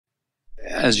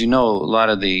as you know, a lot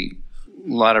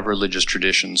of religious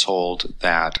traditions hold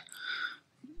that,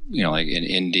 like in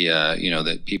India,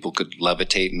 that people could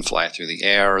levitate and fly through the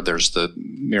air. There's the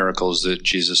miracles that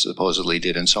Jesus supposedly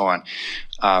did, and so on.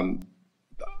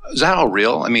 Is that all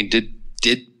real? I mean,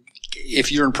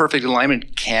 if you're in perfect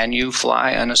alignment, can you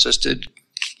fly unassisted?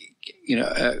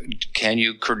 Can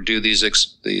you do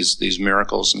these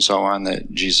miracles and so on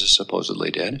that Jesus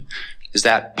supposedly did? Is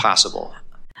that possible?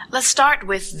 Let's start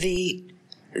with the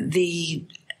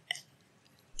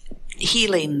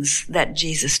healings that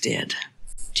Jesus did.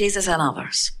 Jesus and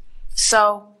others.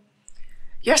 So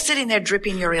you're sitting there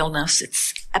dripping your illness.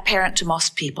 It's apparent to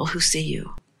most people who see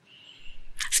you.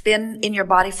 It's been in your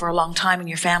body for a long time, and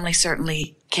your family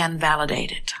certainly can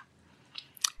validate it.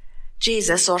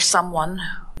 Jesus, or someone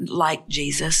like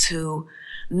Jesus who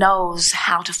knows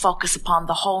how to focus upon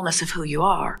the wholeness of who you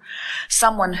are,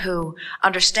 someone who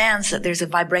understands that there's a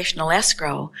vibrational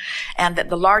escrow and that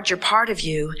the larger part of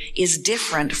you is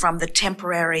different from the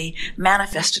temporary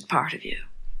manifested part of you.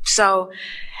 So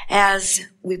as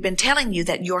we've been telling you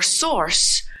that your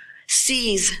source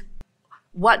sees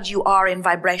what you are in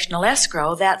vibrational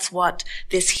escrow, that's what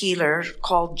this healer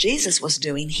called Jesus was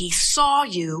doing. He saw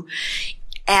you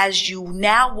as you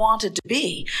now wanted to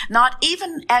be, not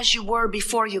even as you were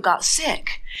before you got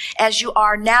sick, as you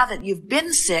are now that you've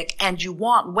been sick and you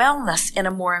want wellness in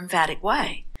a more emphatic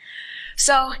way.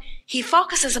 So he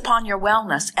focuses upon your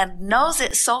wellness and knows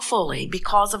it so fully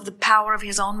because of the power of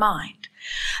his own mind,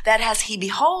 that as he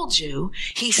beholds you,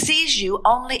 he sees you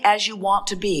only as you want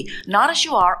to be, not as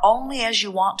you are, only as you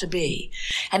want to be.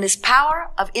 And his power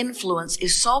of influence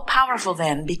is so powerful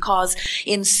then, because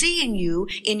in seeing you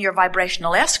in your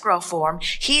vibrational escrow form,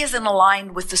 he is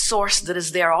aligned with the source that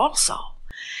is there also.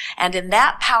 And in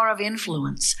that power of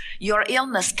influence, your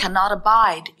illness cannot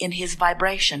abide in his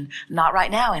vibration, not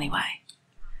right now anyway.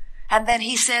 And then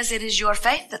he says it is your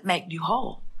faith that makes you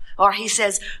whole. Or he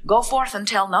says, go forth and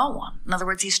tell no one. In other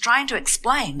words, he's trying to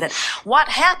explain that what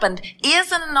happened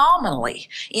is an anomaly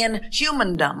in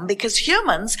humandom, because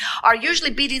humans are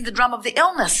usually beating the drum of the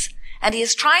illness. And he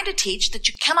is trying to teach that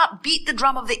you cannot beat the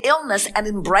drum of the illness and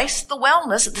embrace the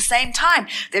wellness at the same time.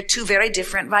 They're two very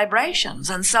different vibrations.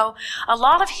 And so a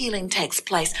lot of healing takes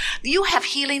place. You have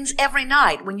healings every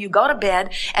night when you go to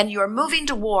bed and you're moving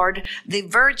toward the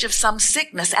verge of some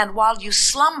sickness. And while you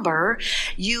slumber,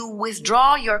 you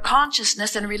withdraw your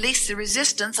consciousness and release the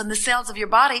resistance, and the cells of your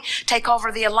body take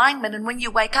over the alignment. And when you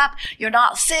wake up, you're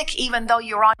not sick, even though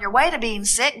you're on your way to being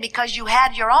sick, because you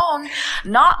had your own,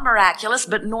 not miraculous,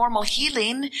 but normal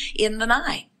healing in the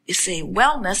night. You see,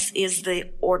 wellness is the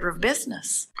order of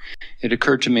business. It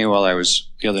occurred to me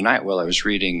the other night while I was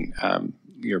reading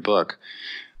your book,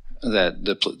 that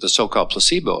the so-called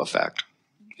placebo effect,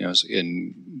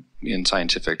 in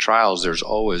scientific trials, there's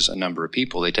always a number of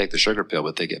people, they take the sugar pill,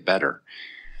 but they get better.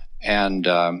 And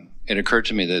it occurred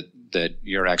to me that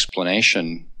your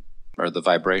explanation, or the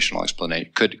vibrational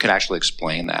explanation, could actually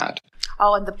explain that.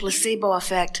 Oh, and the placebo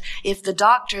effect, if the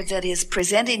doctor that is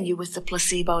presenting you with the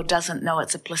placebo doesn't know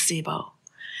it's a placebo,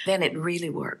 then it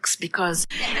really works, because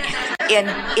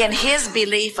in his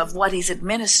belief of what he's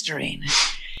administering,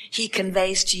 he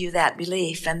conveys to you that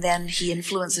belief, and then he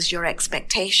influences your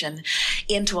expectation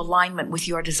into alignment with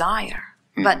your desire.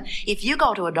 Mm-hmm. But if you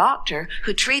go to a doctor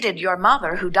who treated your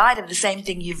mother who died of the same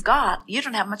thing you've got, you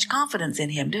don't have much confidence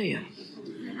in him, do you?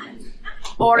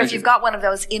 Or if you've got one of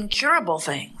those incurable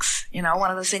things, one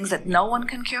of those things that no one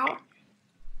can cure.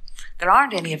 There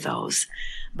aren't any of those,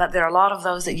 but there are a lot of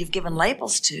those that you've given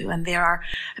labels to, and there are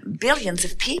billions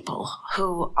of people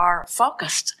who are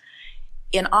focused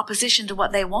in opposition to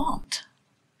what they want.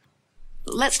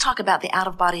 Let's talk about the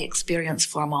out-of-body experience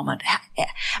for a moment.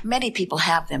 Many people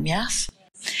have them, yes?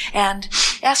 And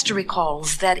Esther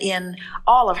recalls that in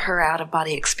all of her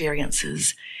out-of-body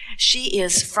experiences, she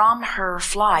is from her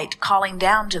flight calling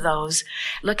down to those,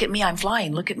 look at me, I'm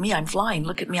flying, look at me, I'm flying,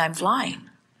 look at me, I'm flying.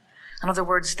 In other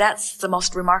words, that's the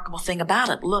most remarkable thing about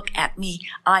it. Look at me,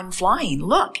 I'm flying.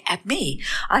 Look at me,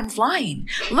 I'm flying.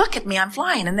 Look at me, I'm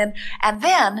flying. And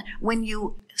then when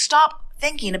you stop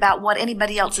thinking about what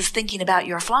anybody else is thinking about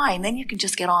your flying, then you can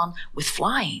just get on with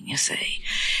flying, you see.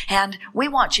 And we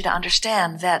want you to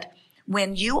understand that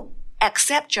when you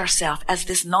accept yourself as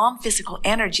this non-physical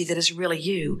energy that is really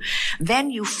you,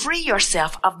 then you free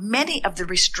yourself of many of the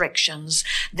restrictions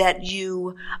that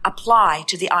you apply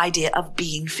to the idea of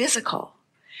being physical.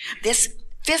 This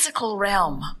physical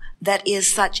realm that is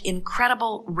such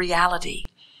incredible reality,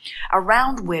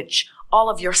 around which all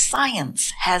of your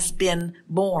science has been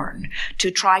born to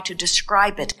try to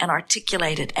describe it and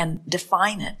articulate it and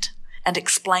define it and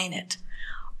explain it.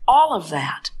 All of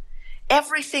that,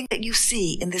 Everything that you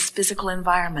see in this physical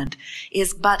environment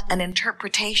is but an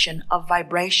interpretation of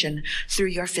vibration through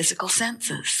your physical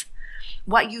senses.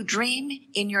 What you dream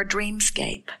in your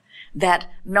dreamscape that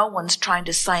no one's trying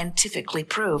to scientifically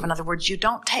prove. In other words, you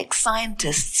don't take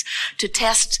scientists to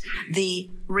test the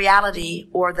reality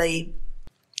or the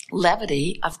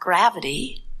levity of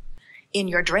gravity in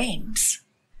your dreams.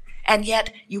 And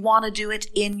yet you want to do it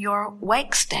in your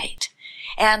wake state.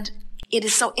 And it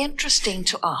is so interesting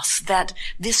to us that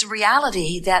this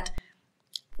reality that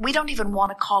we don't even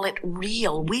want to call it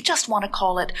real. We just want to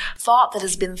call it thought that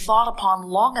has been thought upon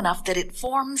long enough that it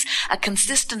forms a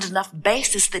consistent enough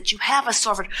basis that you have a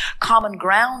sort of common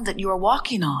ground that you are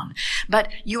walking on. But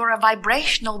you are a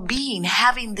vibrational being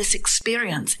having this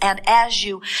experience. And as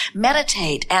you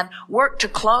meditate and work to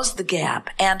close the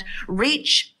gap and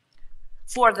reach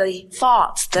for the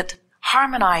thoughts that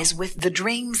harmonize with the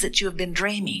dreams that you have been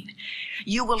dreaming,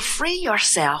 you will free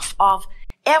yourself of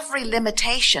every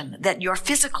limitation that your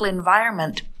physical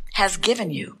environment has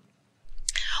given you,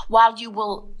 while you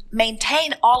will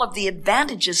maintain all of the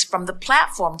advantages from the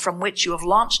platform from which you have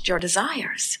launched your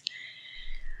desires.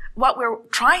 What we're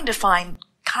trying to find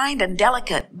kind and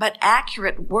delicate but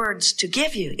accurate words to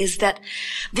give you is that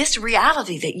this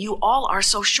reality that you all are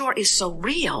so sure is so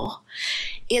real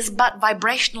is but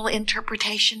vibrational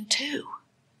interpretation too.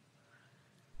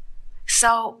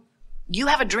 So you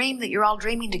have a dream that you're all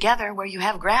dreaming together where you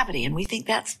have gravity, and we think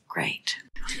that's great.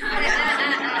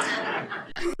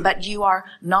 But you are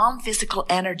non-physical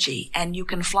energy, and you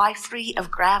can fly free of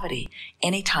gravity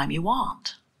anytime you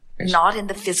want. Not in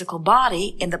the physical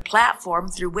body, in the platform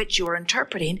through which you are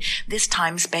interpreting this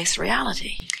time-space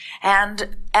reality.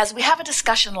 And as we have a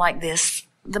discussion like this,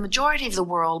 the majority of the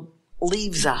world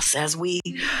leaves us as we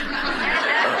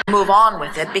move on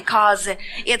with it, because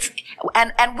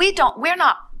we're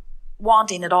not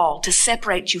wanting at all to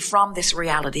separate you from this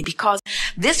reality, because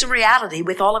this reality,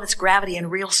 with all of its gravity and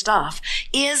real stuff,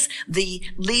 is the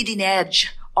leading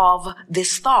edge of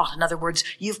this thought. In other words,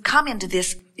 you've come into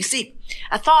this, you see,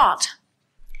 a thought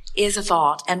is a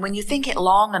thought, and when you think it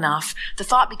long enough, the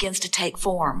thought begins to take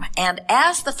form. And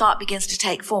as the thought begins to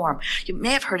take form, you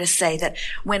may have heard us say that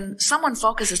when someone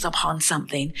focuses upon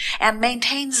something and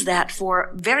maintains that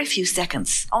for very few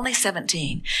seconds, only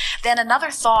 17, then another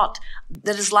thought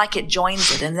that is like it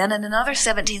joins it, and then in another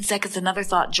 17 seconds another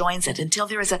thought joins it, until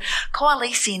there is a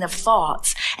coalescing of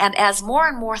thoughts. And as more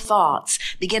and more thoughts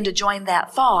begin to join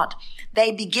that thought,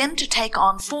 they begin to take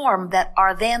on form that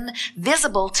are then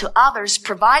visible to others,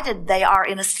 provided they are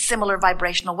in a similar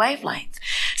vibrational wavelength.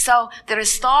 So there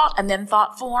is thought, and then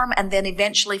thought form, and then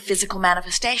eventually physical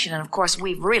manifestation. And of course,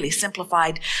 we've really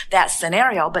simplified that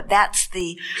scenario, but that's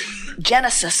the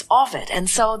genesis of it. And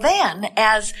so then,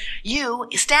 as you,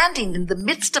 standing in the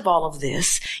midst of all of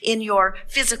this, in your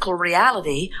physical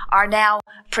reality, are now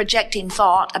projecting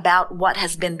thought about what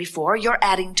has been before, you're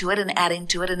adding to it and adding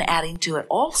to it and adding to it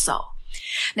also.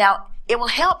 Now, it will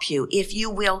help you if you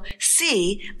will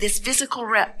see this physical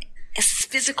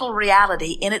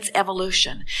reality in its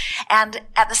evolution. And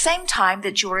at the same time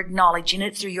that you're acknowledging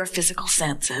it through your physical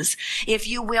senses, if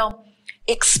you will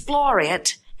explore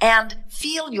it and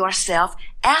feel yourself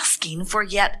asking for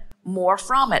yet more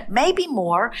from it, maybe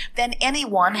more than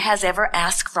anyone has ever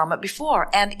asked from it before.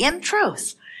 And in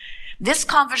truth, this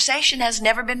conversation has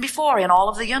never been before in all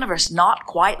of the universe, not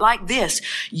quite like this.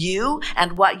 You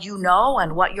and what you know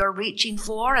and what you're reaching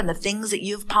for and the things that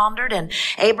you've pondered, and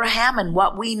Abraham and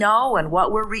what we know and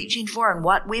what we're reaching for and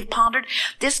what we've pondered.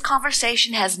 This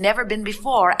conversation has never been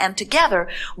before, and together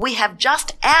we have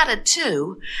just added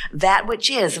to that which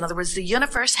is. In other words, the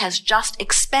universe has just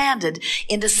expanded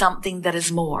into something that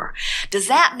is more. Does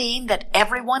that mean that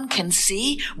everyone can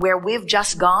see where we've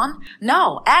just gone?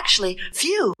 No, actually,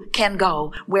 few can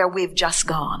go where we've just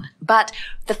gone. But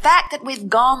the fact that we've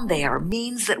gone there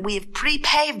means that we've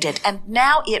pre-paved it, and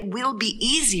now it will be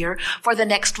easier for the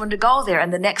next one to go there,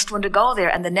 and the next one to go there,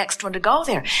 and the next one to go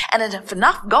there. And if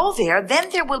enough go there,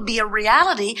 then there will be a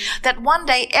reality that one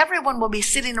day everyone will be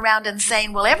sitting around and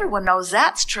saying, well, everyone knows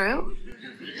that's true.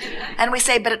 And we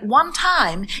say, but at one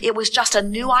time, it was just a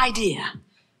new idea.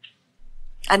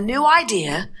 A new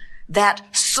idea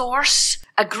that Source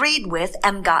agreed with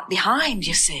and got behind,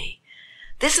 you see.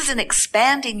 This is an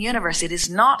expanding universe. It is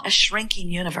not a shrinking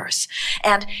universe.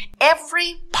 And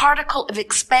every particle of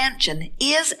expansion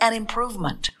is an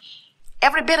improvement.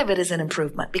 Every bit of it is an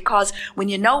improvement, because when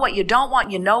you know what you don't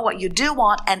want, you know what you do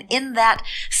want. And in that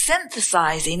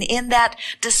synthesizing, in that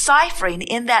deciphering,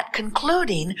 in that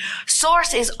concluding,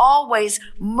 Source is always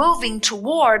moving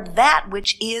toward that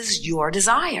which is your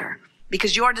desire,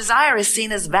 because your desire is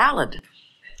seen as valid.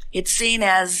 It's seen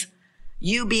as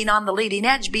You being on the leading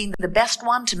edge, being the best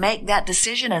one to make that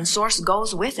decision, and source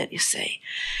goes with it, you see.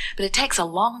 But it takes a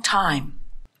long time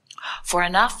for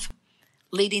enough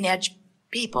leading edge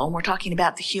people, and we're talking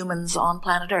about the humans on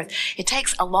planet Earth, it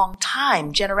takes a long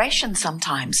time, generations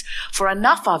sometimes, for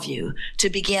enough of you to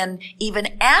begin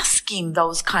even asking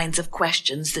those kinds of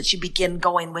questions, that you begin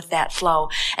going with that flow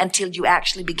until you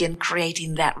actually begin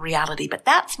creating that reality. But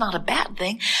that's not a bad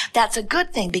thing. That's a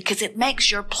good thing, because it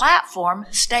makes your platform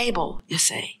stable, you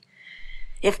see.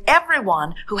 If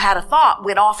everyone who had a thought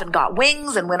went off and got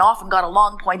wings, and went off and got a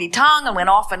long pointy tongue, and went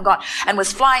off and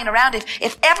was flying around,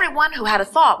 if everyone who had a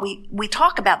thought, we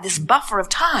talk about this buffer of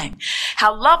time,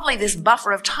 how lovely this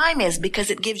buffer of time is, because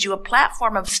it gives you a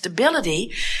platform of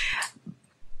stability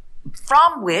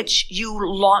from which you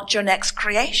launch your next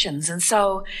creations. And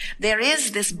so there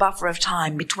is this buffer of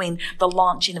time between the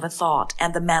launching of a thought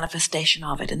and the manifestation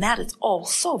of it. And that is all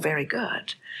so very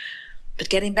good. But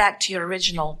getting back to your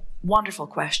original wonderful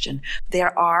question,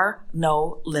 there are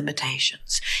no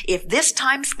limitations. If this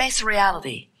time-space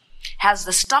reality has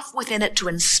the stuff within it to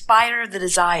inspire the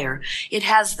desire, it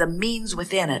has the means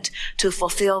within it to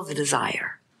fulfill the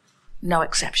desire. No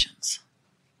exceptions.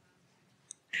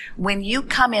 When you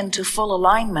come into full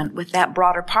alignment with that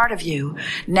broader part of you,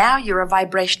 now you're a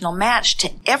vibrational match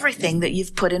to everything that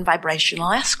you've put in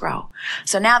vibrational escrow.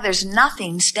 So now there's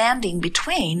nothing standing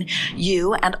between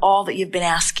you and all that you've been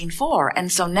asking for.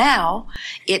 And so now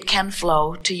it can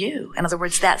flow to you. In other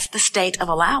words, that's the state of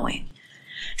allowing.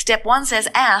 Step 1 says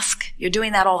ask. You're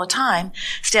doing that all the time.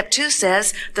 Step 2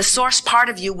 says the source part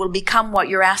of you will become what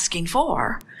you're asking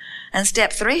for. And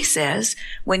step 3 says,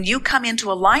 when you come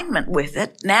into alignment with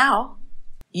it, now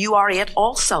you are it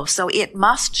also. So it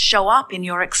must show up in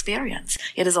your experience.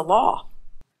 It is a law.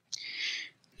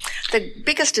 The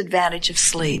biggest advantage of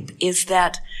sleep is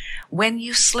that when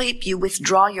you sleep, you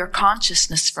withdraw your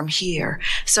consciousness from here.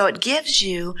 So it gives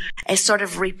you a sort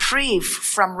of reprieve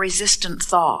from resistant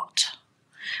thought.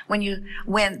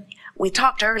 When we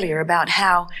talked earlier about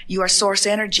how you are source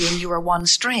energy and you are one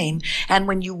stream. And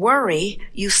when you worry,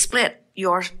 you split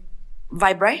your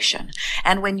vibration.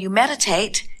 And when you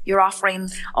meditate, you're offering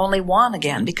only one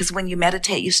again, because when you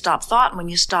meditate, you stop thought. And when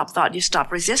you stop thought, you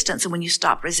stop resistance. And when you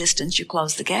stop resistance, you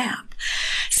close the gap.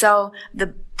 So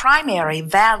the primary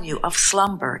value of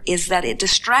slumber is that it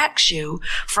distracts you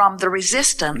from the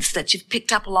resistance that you've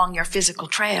picked up along your physical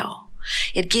trail.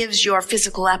 It gives your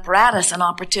physical apparatus an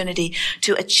opportunity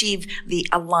to achieve the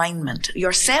alignment.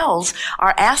 Your cells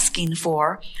are asking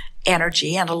for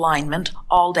energy and alignment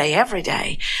all day, every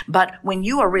day. But when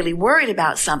you are really worried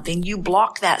about something, you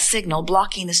block that signal.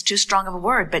 Blocking is too strong of a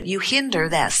word, but you hinder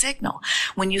that signal.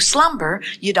 When you slumber,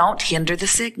 you don't hinder the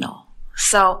signal.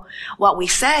 So what we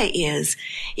say is,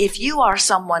 if you are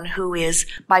someone who is,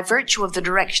 by virtue of the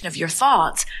direction of your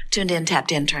thoughts, tuned in,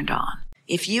 tapped in, turned on,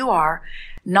 if you are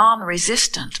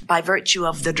non-resistant by virtue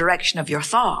of the direction of your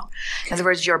thought. In other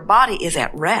words, your body is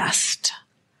at rest,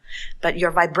 but your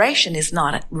vibration is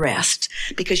not at rest,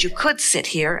 because you could sit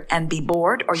here and be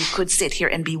bored, or you could sit here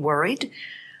and be worried.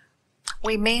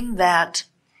 We mean that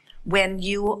when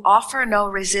you offer no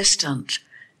resistance,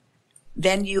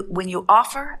 when you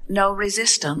offer no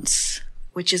resistance,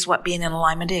 which is what being in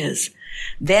alignment is,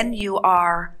 then you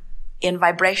are in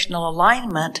vibrational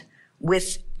alignment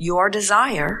with your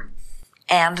desire.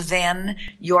 And then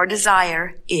your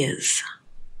desire is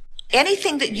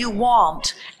anything that you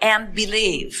want and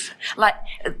believe. Like,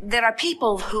 there are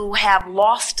people who have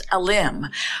lost a limb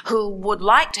who would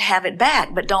like to have it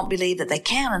back, but don't believe that they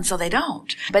can, and so they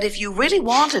don't. But if you really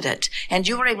wanted it, and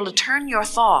you were able to turn your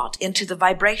thought into the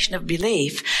vibration of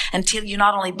belief until you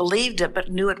not only believed it, but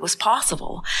knew it was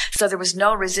possible, so there was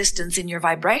no resistance in your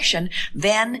vibration,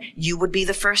 then you would be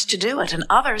the first to do it, and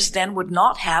others then would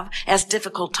not have as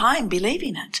difficult time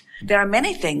believing it. There are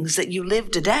many things that you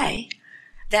live today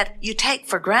that you take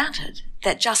for granted,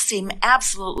 that just seem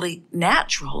absolutely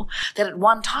natural, that at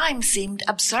one time seemed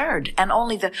absurd. And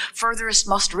only the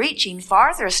farthest reaching,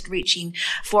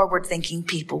 forward-thinking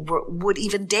people would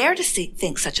even dare to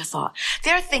think such a thought.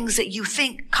 There are things that you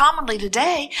think commonly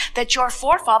today that your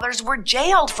forefathers were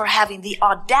jailed for having the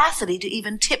audacity to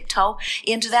even tiptoe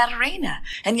into that arena.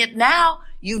 And yet now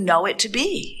you know it to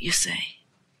be, you see.